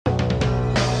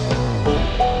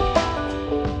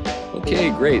Okay,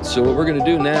 great. So what we're going to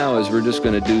do now is we're just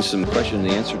going to do some question and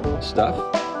answer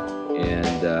stuff, and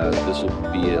this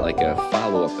will be like a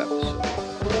follow-up episode.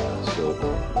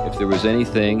 So if there was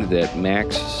anything that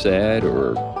Max said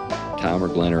or Tom or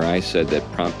Glenn or I said that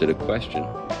prompted a question,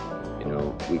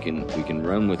 we can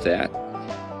run with that.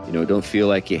 Don't feel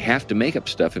like you have to make up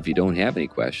stuff if you don't have any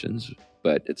questions.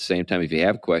 But at the same time, if you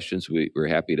have questions, we're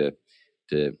happy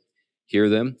to hear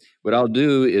them. What I'll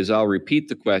do is I'll repeat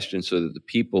the question so that the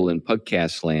people in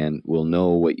podcast land will know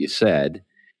what you said,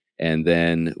 and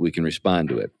then we can respond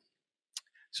to it.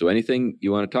 So anything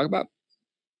you want to talk about?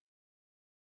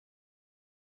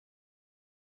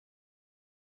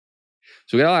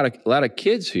 So we got a lot of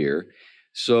kids here.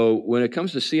 So when it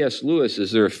comes to C.S. Lewis,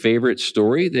 is there a favorite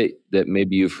story that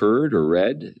maybe you've heard or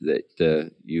read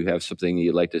that you have something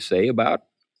you'd like to say about?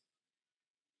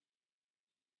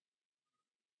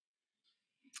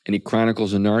 Any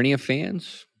Chronicles of Narnia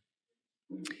fans?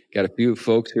 Got a few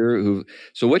folks here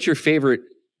so what's your favorite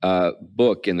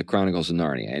book in the Chronicles of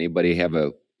Narnia? Anybody have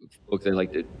a book they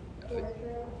like to?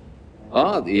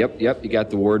 Oh, yep. You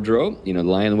got the wardrobe. The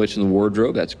Lion, the Witch, and the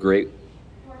Wardrobe. That's great.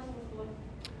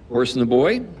 Horse and the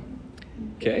Boy.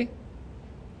 Okay.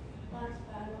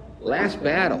 Last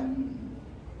Battle.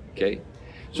 Okay.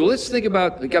 So let's think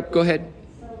about. Go ahead.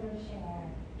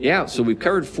 Yeah, so we've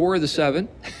covered 4 of the 7.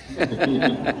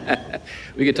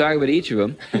 We could talk about each of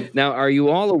them. Now, are you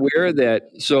all aware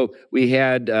that, so we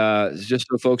had, just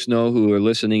so folks know who are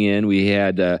listening in, we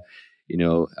had, Lion,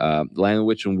 the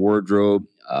Witch, and Wardrobe,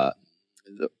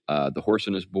 the Horse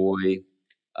and His Boy,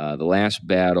 The Last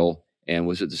Battle, and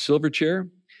was it The Silver Chair?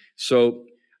 So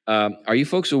are you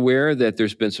folks aware that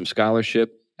there's been some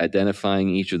scholarship identifying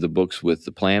each of the books with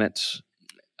the planets,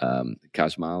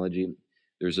 cosmology?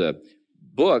 There's a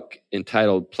book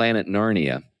entitled Planet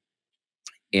Narnia,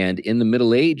 and in the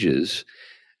Middle Ages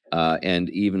and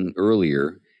even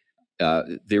earlier,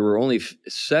 there were only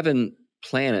 7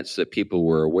 planets that people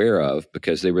were aware of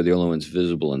because they were the only ones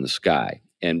visible in the sky.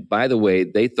 And by the way,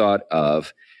 they thought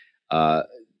of the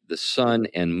sun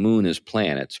and moon as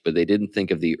planets, but they didn't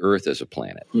think of the Earth as a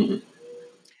planet. Mm-hmm.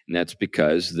 And that's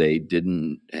because they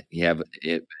didn't have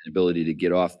an ability to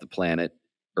get off the planet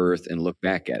Earth and look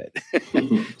back at it.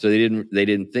 So they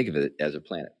didn't think of it as a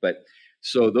planet. But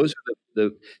so those are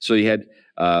so you had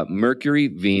Mercury,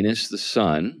 Venus, the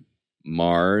Sun,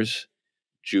 Mars,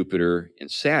 Jupiter, and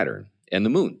Saturn, and the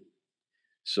Moon.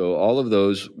 So all of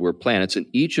those were planets, and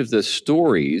each of the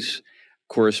stories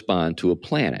correspond to a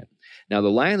planet. Now, the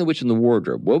Lion, the Witch, and the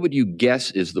Wardrobe, what would you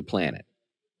guess is the planet?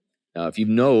 Now, if you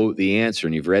know the answer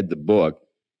and you've read the book,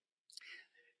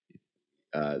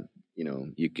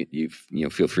 you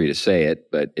feel free to say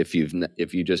it. But if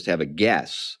you just have a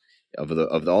guess of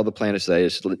all the planets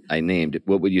that I named,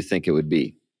 what would you think it would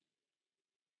be?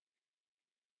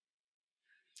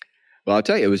 Well, I'll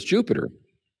tell you, it was Jupiter.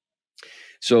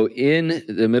 So in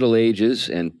the Middle Ages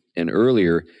and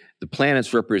earlier, the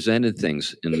planets represented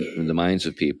things in the minds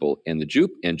of people, and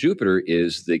Jupiter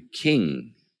is the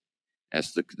king.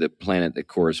 That's the planet that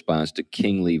corresponds to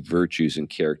kingly virtues and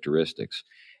characteristics.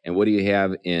 And what do you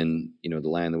have in, the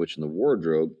Lion, the Witch, and the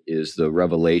Wardrobe is the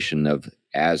revelation of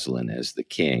Aslan as the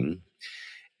king.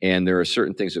 And there are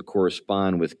certain things that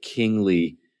correspond with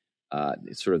kingly,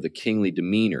 sort of the kingly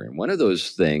demeanor. And one of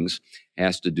those things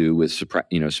has to do with,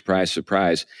 surprise,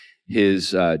 surprise,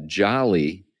 his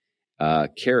jolly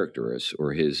character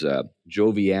or his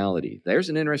joviality. There's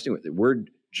an interesting word. The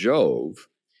word Jove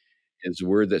is a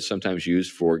word that's sometimes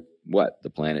used for what?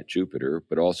 The planet Jupiter,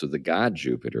 but also the god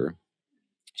Jupiter.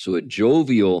 So a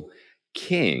jovial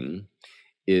king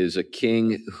is a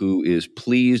king who is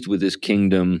pleased with his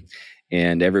kingdom,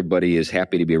 and everybody is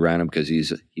happy to be around him because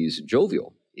he's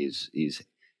jovial. He's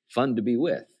fun to be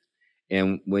with.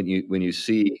 And when you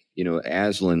see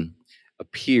Aslan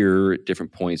appear at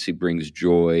different points, he brings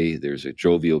joy. There's a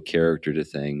jovial character to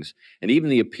things, and even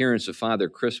the appearance of Father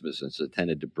Christmas is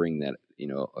intended to bring that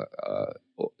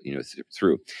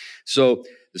through. So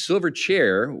the Silver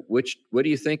Chair, what do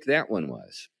you think that one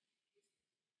was?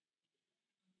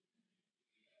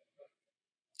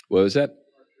 What was that?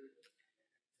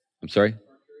 I'm sorry?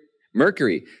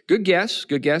 Mercury. Good guess.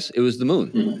 It was the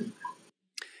moon. Mm-hmm.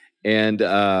 And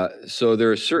so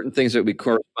there are certain things that we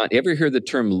correspond. You ever hear the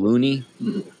term loony?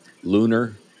 Mm-hmm.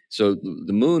 Lunar? So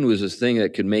the moon was this thing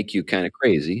that could make you kind of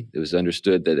crazy. It was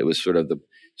understood that it was sort of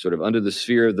under the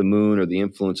sphere of the moon or the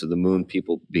influence of the moon,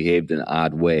 people behaved in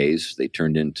odd ways. They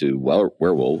turned into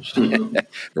werewolves,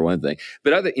 for one thing.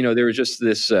 But there was just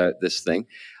this thing.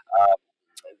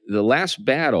 The Last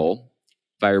Battle,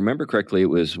 if I remember correctly, it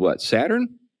was what?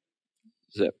 Saturn?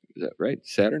 Is that right?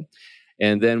 Saturn?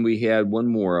 And then we had one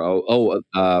more.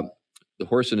 the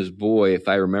horse and his boy, if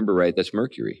I remember right, that's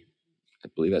Mercury. I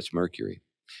believe that's Mercury,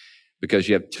 because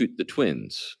you have the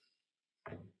twins,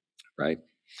 right?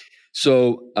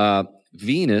 So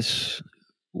Venus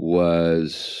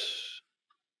was,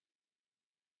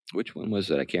 which one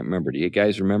was it? I can't remember. Do you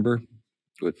guys remember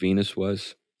what Venus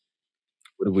was?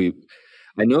 What do we?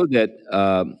 I know that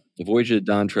the Voyage of the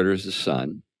Dawn Treader is the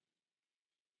sun.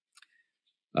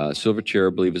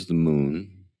 Silverchair, I believe, is the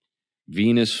moon.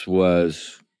 Venus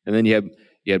was, and then you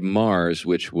had Mars,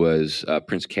 which was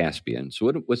Prince Caspian.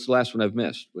 So what's the last one I've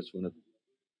missed? What's one of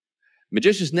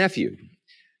Magician's Nephew?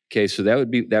 Okay, so that would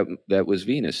be that was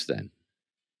Venus then.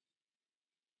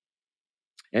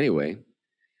 Anyway,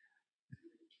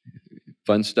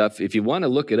 fun stuff. If you want to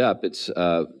look it up, it's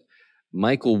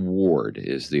Michael Ward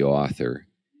is the author,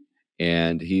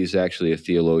 and he's actually a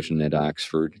theologian at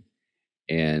Oxford.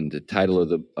 And the title of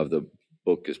the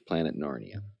book is Planet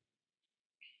Narnia.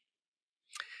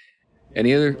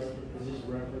 Any other?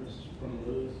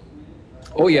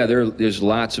 Oh yeah, there's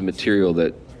lots of material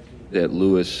that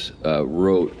Lewis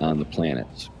wrote on the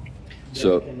planets.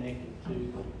 So,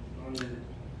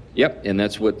 yep, and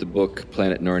that's what the book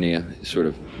Planet Narnia sort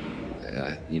of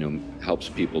helps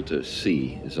people to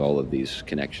see, is all of these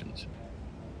connections.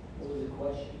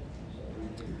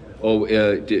 Oh,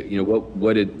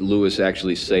 what did Lewis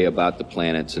actually say about the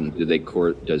planets, and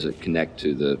does it connect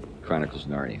to the Chronicles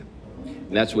of Narnia?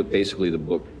 And that's what basically the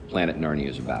book Planet Narnia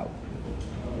is about.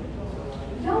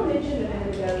 Y'all mentioned a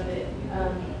minute ago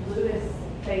that Lewis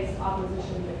faced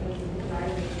opposition because of his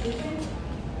writing of Screwtape.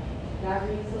 I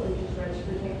recently just read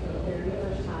Screwtape for the very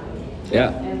first time. Yeah.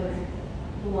 And was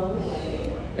blown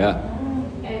away. Yeah.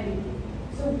 And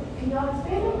so, can y'all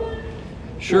expand on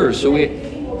that? Sure. So we.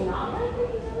 Did people not like what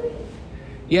he wrote?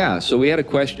 Yeah. So we had a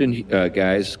question,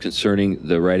 guys, concerning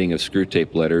the writing of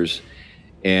Screwtape Letters.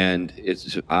 And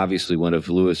it's obviously one of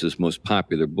Lewis's most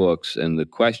popular books. And the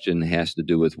question has to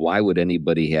do with, why would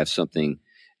anybody have something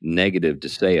negative to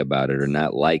say about it or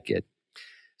not like it?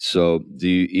 So do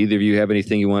either of you have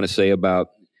anything you want to say about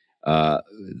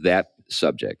that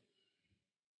subject?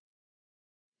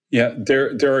 Yeah,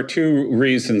 there are two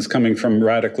reasons coming from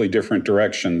radically different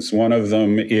directions. One of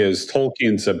them is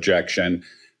Tolkien's objection,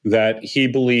 that he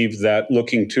believed that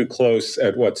looking too close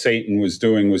at what Satan was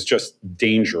doing was just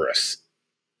dangerous.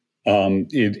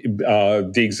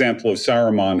 The example of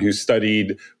Saruman, who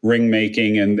studied ring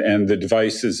making and the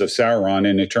devices of Sauron,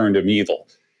 and it turned him evil.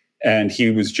 And he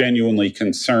was genuinely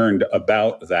concerned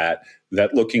about that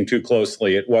looking too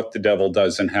closely at what the devil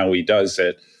does and how he does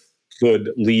it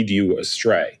could lead you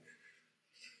astray.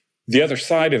 The other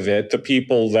side of it, the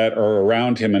people that are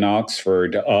around him in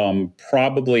Oxford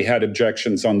probably had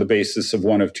objections on the basis of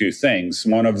one of two things.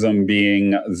 One of them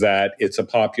being that it's a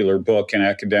popular book and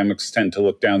academics tend to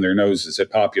look down their noses at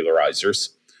popularizers.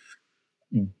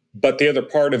 But the other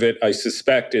part of it, I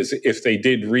suspect, is if they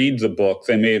did read the book,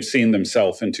 they may have seen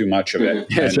themselves in too much of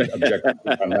it and objected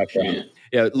on that ground.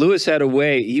 Yeah, Lewis had a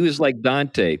way. He was like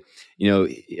Dante.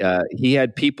 He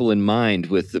had people in mind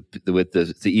with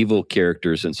the evil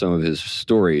characters in some of his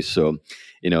stories. So,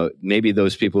 maybe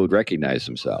those people would recognize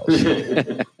themselves.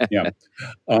 Yeah.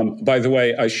 By the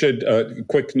way, I should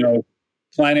quick note.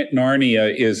 Planet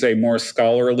Narnia is a more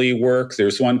scholarly work.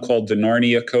 There's one called the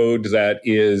Narnia Code that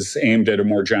is aimed at a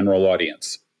more general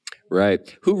audience.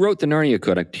 Right. Who wrote the Narnia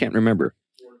Code? I can't remember.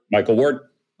 Michael Ward.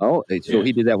 Oh, so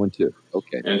he did that one too.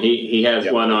 Okay. And he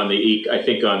has one on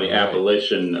the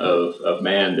abolition of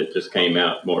man that just came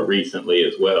out more recently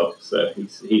as well. So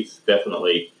he's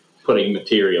definitely putting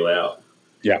material out.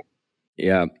 Yeah.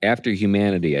 Yeah. After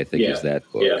Humanity, I think is that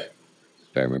book. Yeah.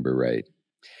 If I remember right.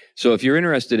 So if you're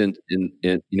interested in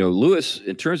Lewis,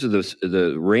 in terms of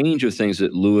the range of things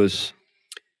that Lewis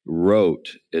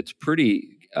wrote, it's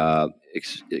pretty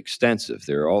extensive.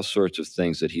 There are all sorts of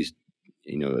things that he's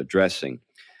addressing.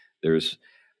 There's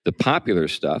the popular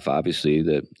stuff, obviously,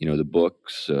 the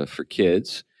books for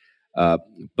kids,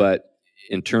 but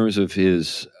in terms of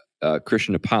his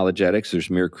Christian apologetics, there's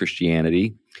Mere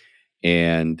Christianity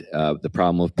and the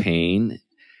problem of pain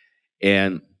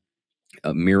and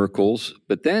miracles.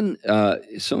 But then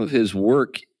some of his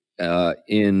work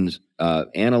in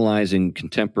analyzing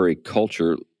contemporary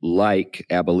culture, like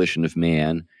Abolition of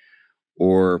Man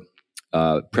or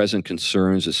Present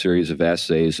Concerns, a series of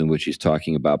essays in which he's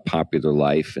talking about popular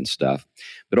life and stuff.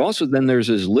 But also then there's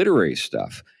his literary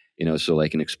stuff, so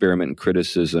like an Experiment in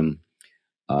Criticism,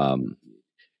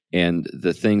 and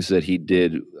the things that he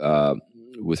did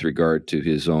with regard to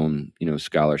his own,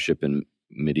 scholarship in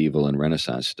medieval and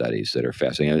Renaissance studies that are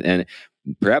fascinating. And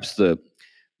perhaps the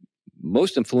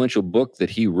most influential book that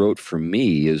he wrote for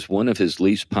me is one of his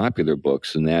least popular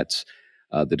books, and that's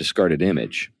the discarded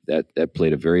image. That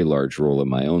played a very large role in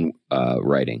my own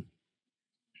writing.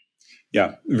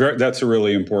 Yeah, that's a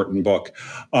really important book.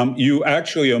 You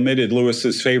actually omitted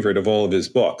Lewis's favorite of all of his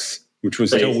books, which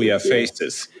was Till We Have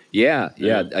Faces. Yeah.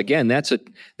 Again, that's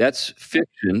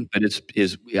fiction, but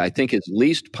it's I think his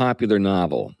least popular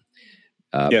novel.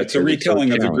 It's a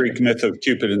retelling of the Greek myth of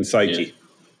Cupid and Psyche. Yeah.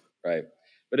 Right.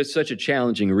 But it's such a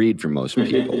challenging read for most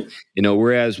people.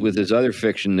 Whereas with his other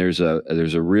fiction, there's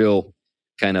a real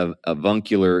kind of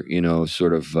avuncular,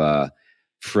 sort of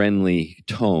friendly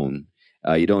tone.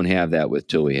 You don't have that with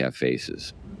Till We Have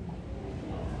Faces.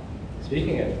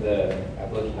 Speaking of the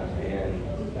Abolition of Man,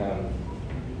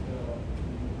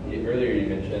 earlier you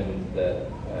mentioned that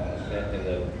in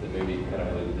the movie kind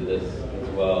of alluded to this as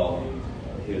well.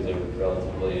 He was a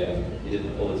relatively, he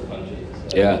didn't pull his punches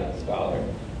as a scholar.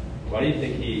 Why do you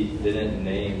think he didn't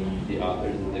name the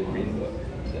authors of the Green Book?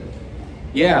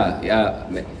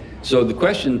 So the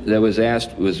question that was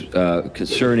asked was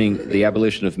concerning the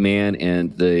Abolition of Man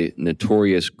and the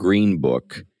notorious Green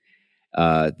Book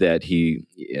that he,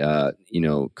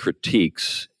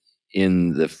 critiques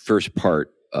in the first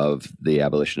part of the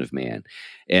Abolition of Man,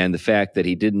 and the fact that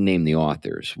he didn't name the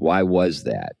authors. Why was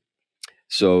that?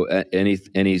 So, any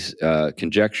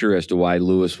conjecture as to why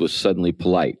Lewis was suddenly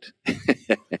polite?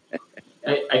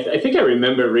 I think I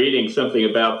remember reading something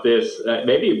about this.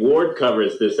 Maybe Ward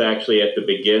covers this actually at the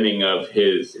beginning of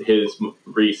his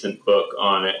recent book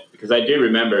on it, because I do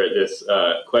remember this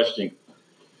question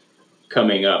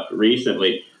coming up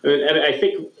recently. I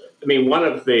think one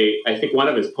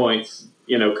of his points,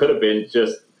 could have been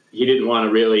just he didn't want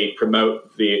to really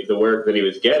promote the work that he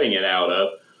was getting it out of,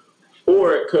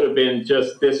 or it could have been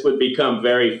just this would become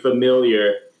very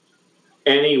familiar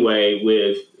anyway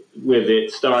with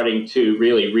it starting to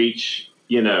really reach,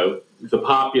 the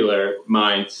popular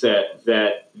mindset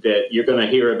that you're going to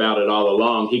hear about it all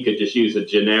along. He could just use a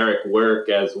generic work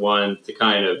as one to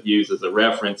kind of use as a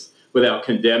reference without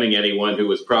condemning anyone who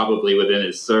was probably within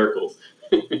his circles.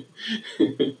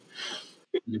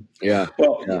 Yeah.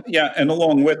 Well, yeah. And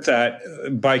along with that,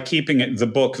 by keeping the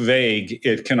book vague,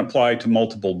 it can apply to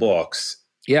multiple books.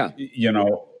 Yeah.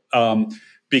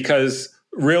 Because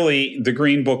really the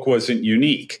Green Book wasn't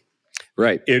unique.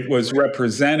 Right. It was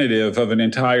representative of an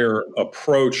entire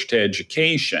approach to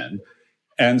education.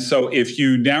 And so if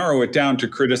you narrow it down to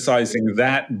criticizing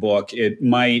that book, it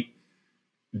might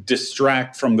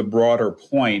distract from the broader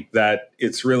point that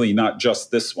it's really not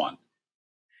just this one.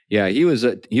 Yeah, he was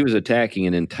attacking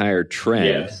an entire trend,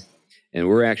 yes. And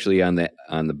we're actually on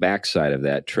the backside of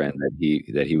that trend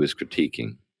that he was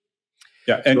critiquing.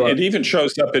 Yeah, and it even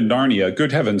shows up in Narnia.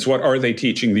 Good heavens, what are they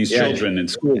teaching these children in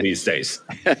school these days?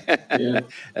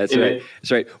 That's right.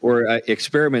 That's right. Or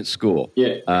experiment school.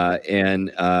 Yeah. I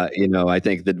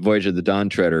think the Voyage of the Dawn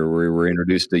Treader, where we're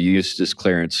introduced to Eustace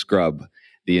Clarence Scrubb,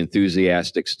 the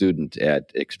enthusiastic student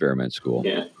at experiment school,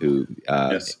 who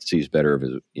sees better of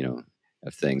his,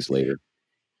 of things later.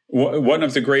 One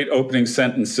of the great opening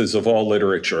sentences of all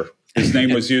literature. His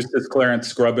name was Eustace Clarence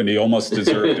Scrubb, and he almost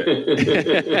deserved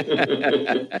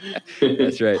it.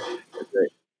 That's right.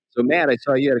 So, Matt, I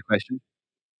saw you had a question.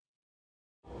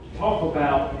 Talk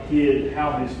about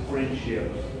how his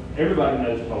friendships. Everybody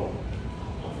knows Tolkien,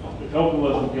 but Tolkien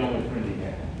wasn't the only friend he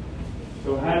had.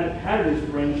 So, how did his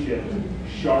friendship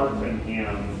sharpen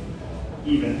him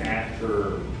even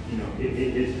after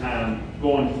his time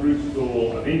going through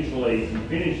school? Eventually, you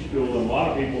finished school, and a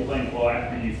lot of people think, well,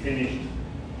 after you finished,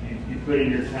 you put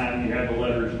in your time, you have the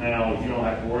letters now, you don't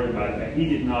have to worry about it. But he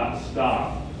did not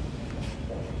stop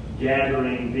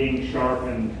gathering, being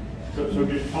sharpened. So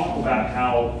just talk about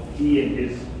how he and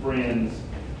his friends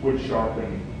would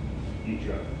sharpen each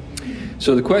other.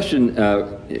 So the question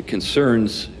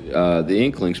concerns the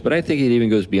Inklings, but I think it even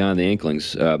goes beyond the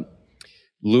Inklings.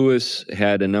 Lewis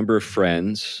had a number of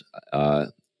friends.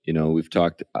 We've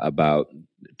talked about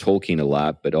Tolkien a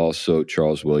lot, but also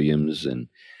Charles Williams and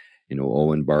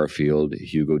Owen Barfield,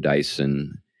 Hugo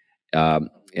Dyson,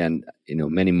 and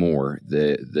many more.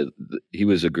 He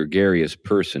was a gregarious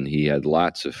person. He had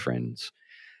lots of friends.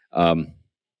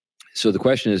 So the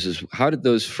question is how did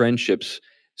those friendships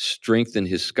strengthen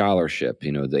his scholarship?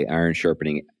 The iron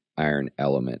sharpening iron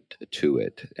element to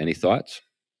it. Any thoughts?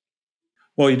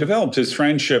 Well, he developed his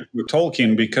friendship with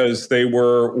Tolkien because they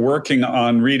were working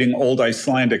on reading old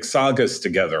Icelandic sagas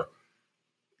together.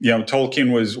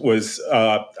 Tolkien was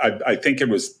I think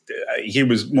he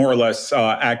was more or less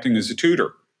acting as a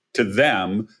tutor to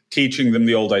them, teaching them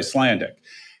the old Icelandic.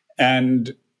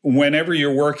 And whenever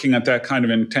you're working at that kind of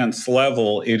intense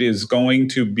level, it is going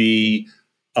to be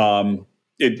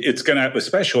it's going to,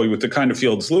 especially with the kind of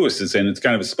fields Lewis is in, it's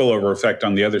kind of a spillover effect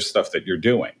on the other stuff that you're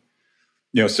doing.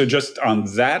 So just on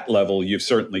that level, you've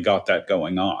certainly got that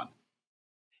going on.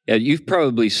 Yeah, you've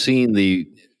probably seen the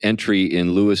entry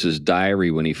in Lewis's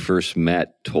diary when he first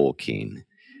met Tolkien,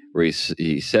 where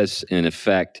he says, in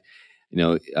effect,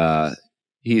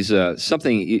 he's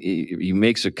something. He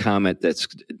makes a comment that's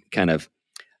kind of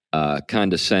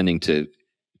condescending to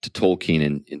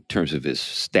Tolkien in terms of his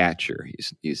stature.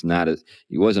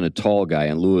 He wasn't a tall guy,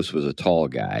 and Lewis was a tall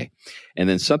guy. And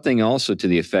then something also to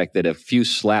the effect that a few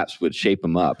slaps would shape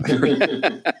him up.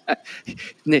 In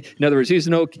other words,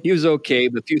 he was okay,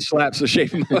 but a few slaps would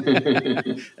shape him up.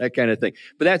 That kind of thing.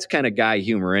 But that's kind of guy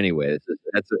humor anyway.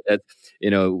 That's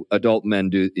adult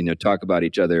men do talk about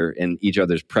each other and each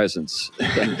other's presence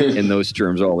in those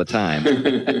terms all the time.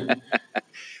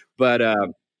 But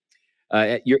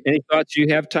any thoughts you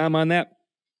have, Tom, on that?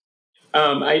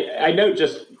 I know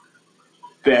just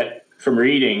that from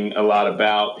reading a lot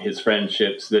about his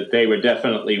friendships, that they were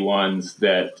definitely ones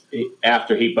that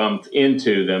after he bumped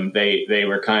into them, they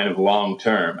were kind of long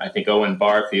term. I think Owen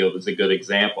Barfield is a good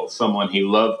example, someone he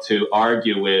loved to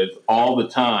argue with all the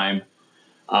time.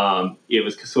 It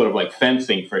was sort of like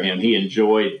fencing for him. He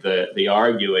enjoyed the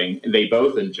arguing. They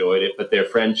both enjoyed it, but their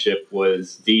friendship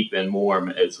was deep and warm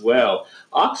as well.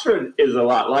 Oxford is a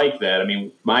lot like that. I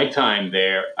mean, my time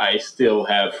there, I still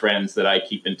have friends that I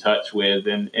keep in touch with,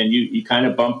 and you kind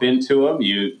of bump into them.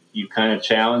 You kind of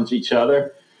challenge each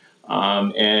other,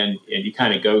 and you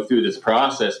kind of go through this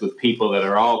process with people that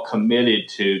are all committed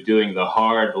to doing the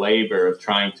hard labor of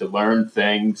trying to learn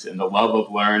things and the love of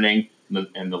learning.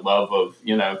 And the love of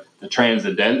the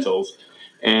transcendentals,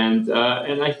 and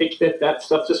I think that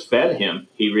stuff just fed him.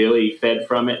 He really fed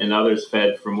from it, and others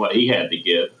fed from what he had to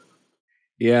give.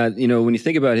 Yeah, when you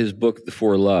think about his book, The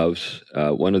Four Loves,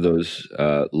 one of those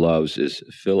loves is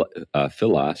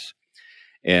Philos,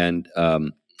 and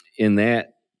in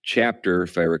that chapter,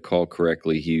 if I recall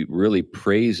correctly, he really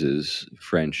praises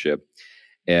friendship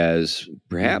as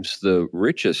perhaps the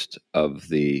richest of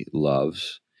the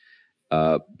loves.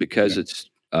 Because it's,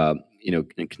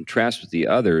 in contrast with the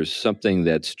others, something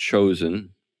that's chosen,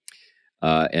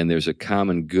 and there's a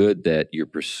common good that you're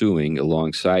pursuing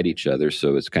alongside each other.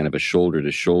 So it's kind of a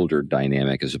shoulder-to-shoulder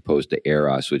dynamic as opposed to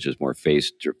eros, which is more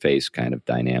face-to-face kind of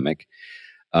dynamic.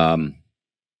 So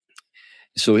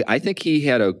I think he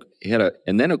had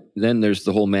and then there's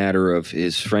the whole matter of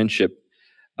his friendship.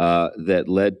 That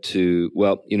led to,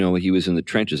 he was in the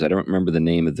trenches. I don't remember the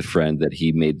name of the friend that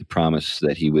he made the promise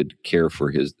that he would care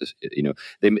for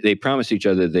they promised each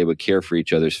other that they would care for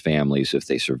each other's families if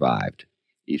they survived.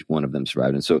 Each one of them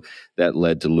survived. And so that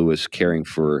led to Lewis caring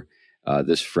for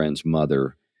this friend's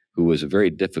mother, who was a very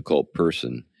difficult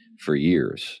person for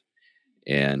years.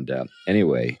 And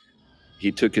anyway,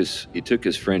 he took his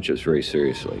friendships very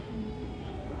seriously.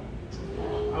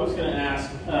 I was going to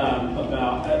ask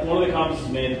about one of the comments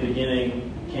you made at the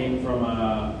beginning came from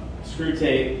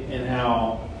Screwtape, and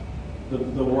how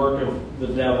the work of the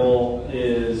devil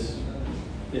is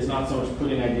not so much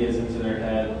putting ideas into their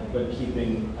head, but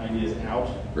keeping ideas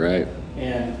out. Right.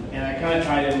 And I kind of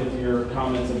tied in with your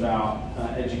comments about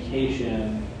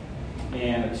education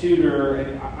and a tutor,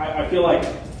 and I feel like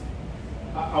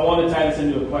I want to tie this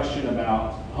into a question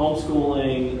about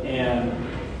homeschooling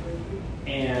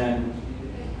and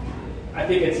I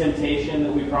think a temptation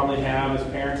that we probably have as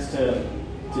parents to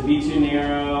be too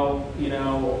narrow,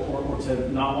 or to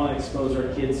not want to expose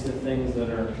our kids to things that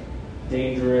are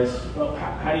dangerous. But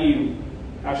how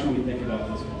should we think about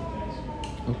those kinds of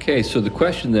things? Okay, so the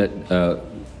question that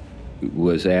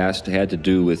was asked had to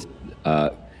do with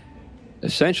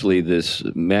essentially this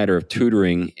matter of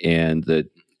tutoring and the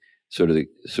sort of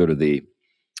the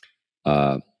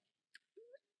I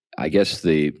guess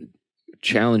the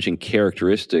challenging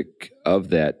characteristic of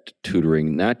that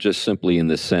tutoring, not just simply in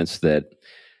the sense that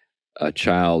a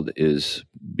child is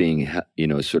being,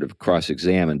 sort of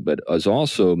cross-examined, but as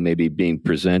also maybe being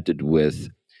presented with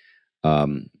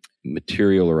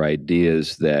material or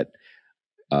ideas that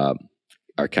are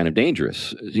kind of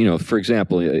dangerous. For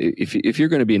example, if you're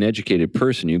going to be an educated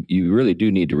person, you really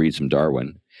do need to read some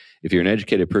Darwin. If you're an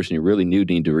educated person, you really do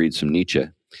need to read some Nietzsche.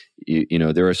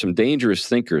 There are some dangerous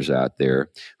thinkers out there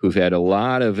who've had a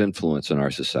lot of influence on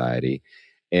our society.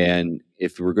 And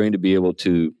if we're going to be able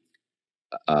to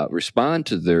respond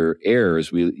to their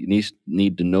errors, we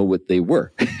need to know what they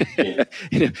were.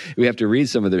 We have to read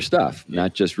some of their stuff,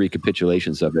 not just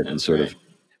recapitulations of it in sort of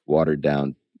watered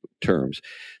down terms.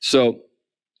 So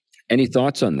any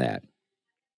thoughts on that?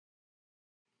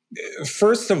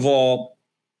 First of all,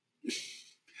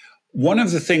 One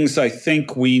of the things I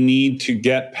think we need to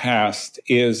get past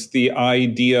is the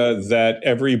idea that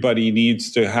everybody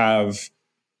needs to have,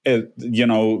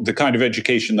 the kind of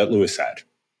education that Lewis had.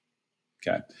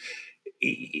 Okay.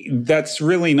 That's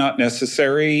really not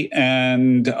necessary.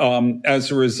 And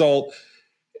as a result,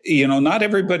 not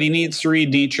everybody needs to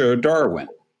read Nietzsche or Darwin.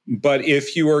 But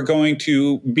if you are going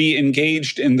to be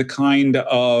engaged in the kind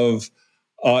of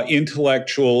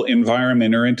intellectual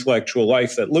environment or intellectual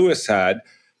life that Lewis had,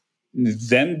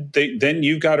 then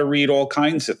you've got to read all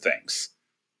kinds of things.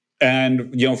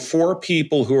 And, for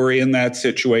people who are in that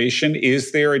situation,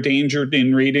 is there a danger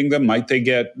in reading them? Might they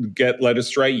get led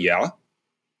astray? Yeah,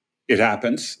 it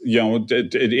happens.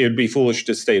 It'd be foolish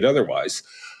to state otherwise.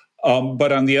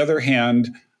 But on the other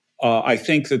hand, I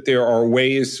think that there are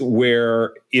ways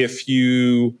where if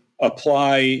you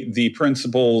apply the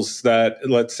principles that,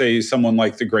 let's say, someone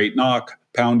like the great knocked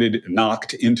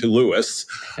into Lewis,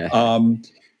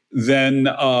 then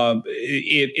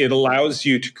it allows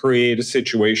you to create a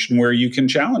situation where you can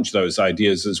challenge those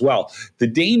ideas as well. The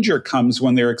danger comes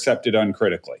when they're accepted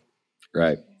uncritically.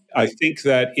 Right. I think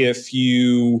that if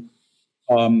you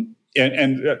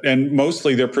and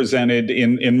mostly they're presented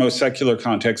in most secular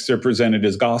contexts, they're presented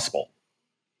as gospel.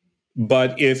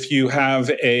 But if you have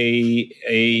a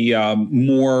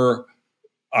more,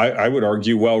 I would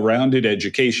argue, well-rounded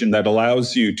education that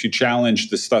allows you to challenge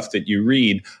the stuff that you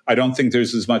read, I don't think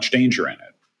there's as much danger in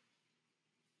it.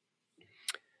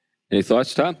 Any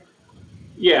thoughts, Tom?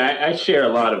 Yeah, I share a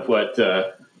lot of what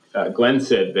Glenn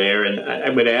said there, and I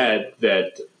would add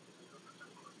that,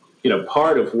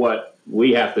 part of what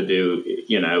we have to do,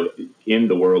 in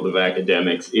the world of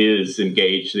academics is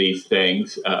engage these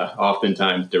things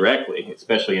oftentimes directly,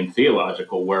 especially in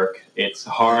theological work. It's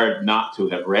hard not to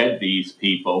have read these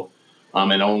people,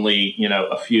 and only,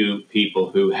 a few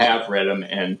people who have read them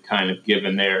and kind of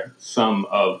given their sum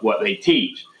of what they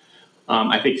teach.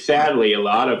 I think, sadly, a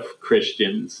lot of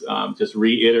Christians just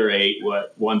reiterate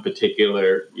what one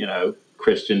particular,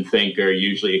 Christian thinker,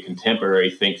 usually a contemporary,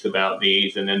 thinks about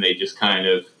these, and then they just kind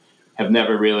of have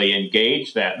never really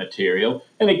engaged that material.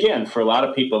 And again, for a lot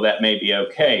of people, that may be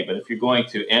okay. But if you're going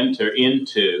to enter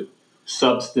into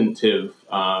substantive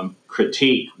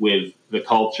critique with the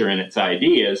culture and its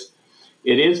ideas,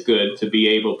 it is good to be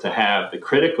able to have the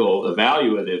critical,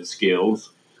 evaluative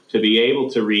skills to be able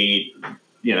to read,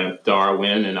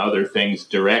 Darwin and other things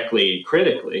directly and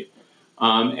critically,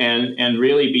 and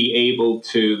really be able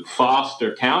to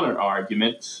foster counter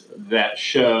arguments that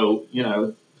show,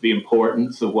 the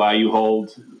importance of why you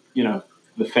hold,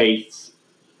 the faith's,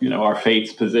 our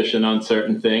faith's position on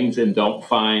certain things and don't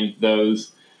find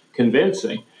those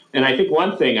convincing. And I think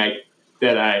one thing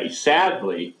that I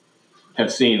sadly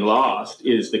have seen lost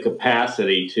is the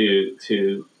capacity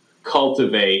to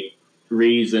cultivate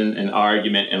reason and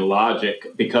argument and logic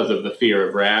because of the fear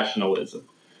of rationalism.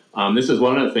 This is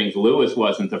one of the things Lewis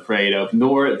wasn't afraid of,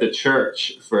 nor the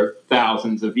church for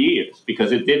thousands of years,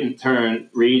 because it didn't turn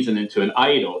reason into an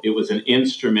idol. It was an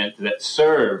instrument that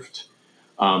served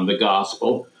the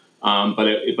gospel, but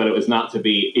it was not to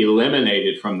be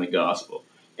eliminated from the gospel.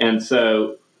 And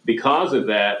so because of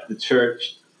that, the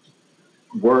church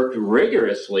worked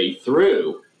rigorously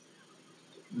through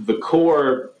the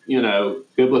core,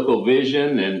 biblical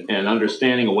vision and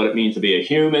understanding of what it means to be a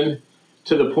human,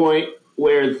 to the point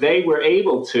where they were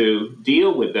able to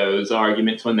deal with those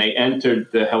arguments when they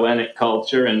entered the Hellenic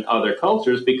culture and other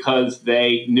cultures, because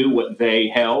they knew what they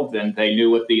held and they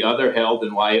knew what the other held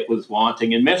and why it was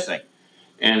wanting and missing.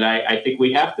 And I think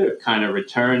we have to kind of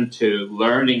return to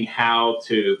learning how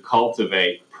to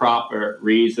cultivate proper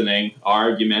reasoning,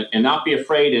 argument, and not be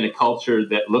afraid in a culture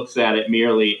that looks at it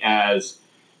merely as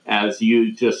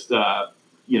you just,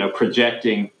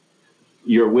 projecting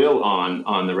your will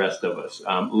on the rest of us.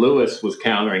 Lewis was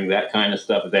countering that kind of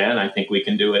stuff then. I think we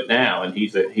can do it now, and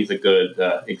he's a good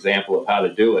example of how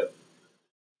to do it.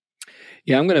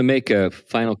 Yeah, I'm going to make a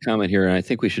final comment here, and I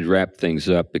think we should wrap things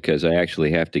up because I actually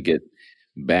have to get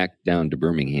back down to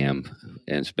Birmingham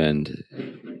and spend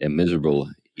a miserable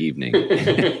evening.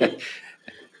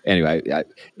 Anyway,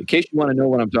 in case you want to know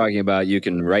what I'm talking about, you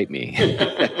can write me.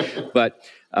 But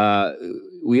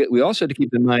we also have to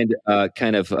keep in mind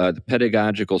the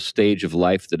pedagogical stage of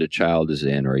life that a child is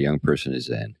in or a young person is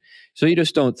in. So you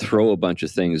just don't throw a bunch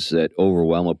of things that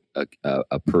overwhelm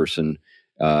a person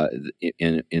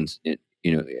in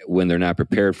when they're not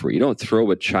prepared for it. You don't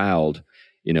throw a child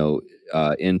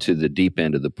into the deep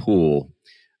end of the pool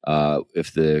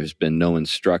if there's been no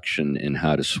instruction in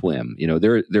how to swim.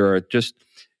 There are just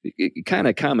kind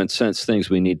of common sense things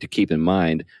we need to keep in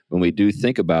mind when we do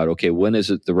think about, okay, when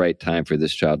is it the right time for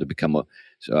this child to become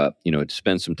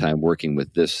spend some time working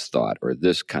with this thought or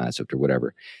this concept or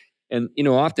whatever. And,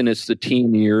 often it's the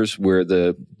teen years where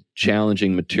the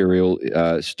challenging material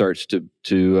starts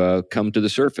to come to the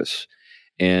surface.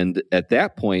 And at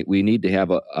that point, we need to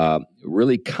have a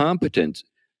really competent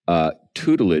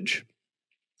tutelage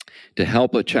to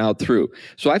help a child through.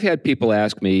 So I've had people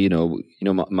ask me,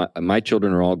 my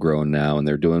children are all grown now and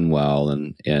they're doing well,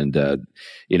 and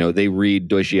they read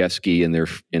Dostoevsky in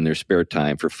their spare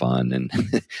time for fun and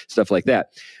stuff like that.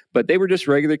 But they were just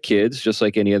regular kids, just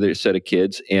like any other set of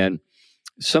kids. And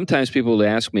sometimes people would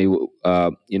ask me,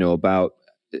 about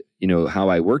how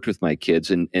I worked with my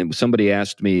kids, and somebody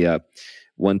asked me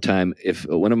one time if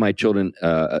one of my children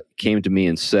came to me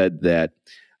and said that,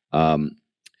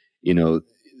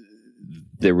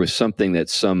 there was something that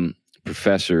some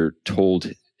professor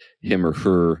told him or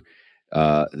her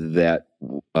that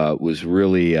was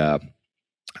really,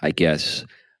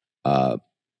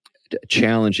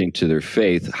 challenging to their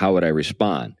faith. How would I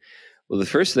respond? Well, the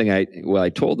first thing I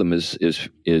told them is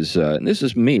and this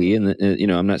is me, and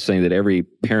I'm not saying that every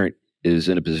parent is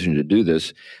in a position to do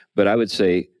this, but I would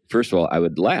say, first of all, I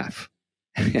would laugh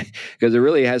because there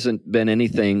really hasn't been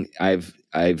anything I've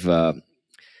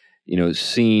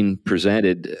seen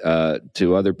presented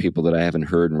to other people that I haven't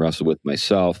heard and wrestled with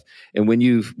myself. And when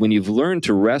you've learned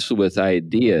to wrestle with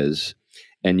ideas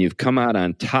and you've come out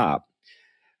on top,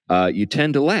 you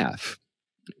tend to laugh,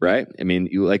 right? I mean,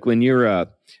 when you're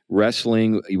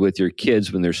wrestling with your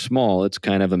kids when they're small, it's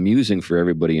kind of amusing for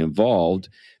everybody involved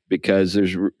because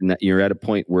you're at a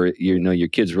point where your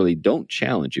kids really don't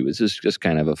challenge you. It's just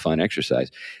kind of a fun exercise,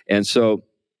 and so.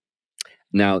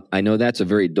 Now, I know that's a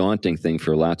very daunting thing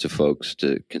for lots of folks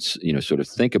to, sort of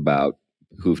think about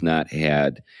who've not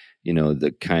had,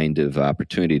 the kind of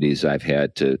opportunities I've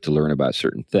had to learn about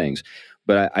certain things.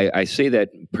 But I say that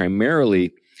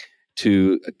primarily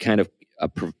to kind of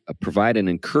provide an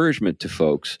encouragement to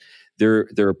folks. There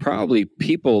are probably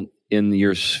people in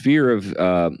your sphere of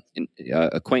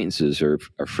acquaintances or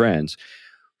friends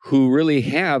who really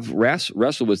have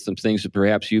wrestled with some things that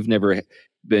perhaps you've never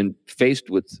been faced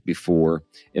with before.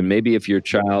 And maybe if your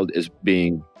child is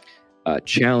being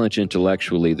challenged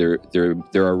intellectually, there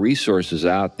are resources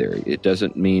out there. It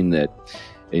doesn't mean that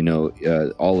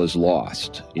all is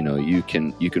lost. You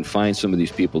can find some of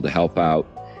these people to help out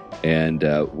and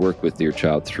work with your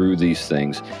child through these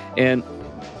things, and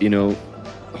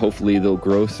hopefully they'll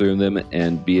grow through them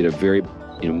and be in a very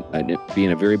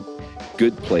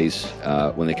good place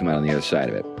when they come out on the other side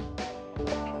of it.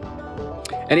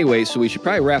 Anyway, so we should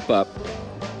probably wrap up.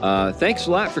 Thanks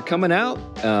a lot for coming out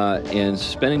and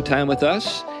spending time with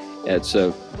us. It's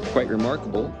quite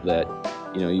remarkable that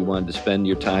you wanted to spend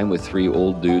your time with three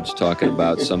old dudes talking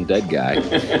about some dead guy.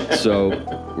 So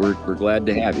we're glad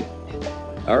to have you.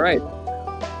 All right.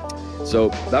 So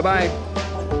bye-bye.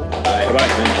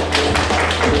 Bye-bye.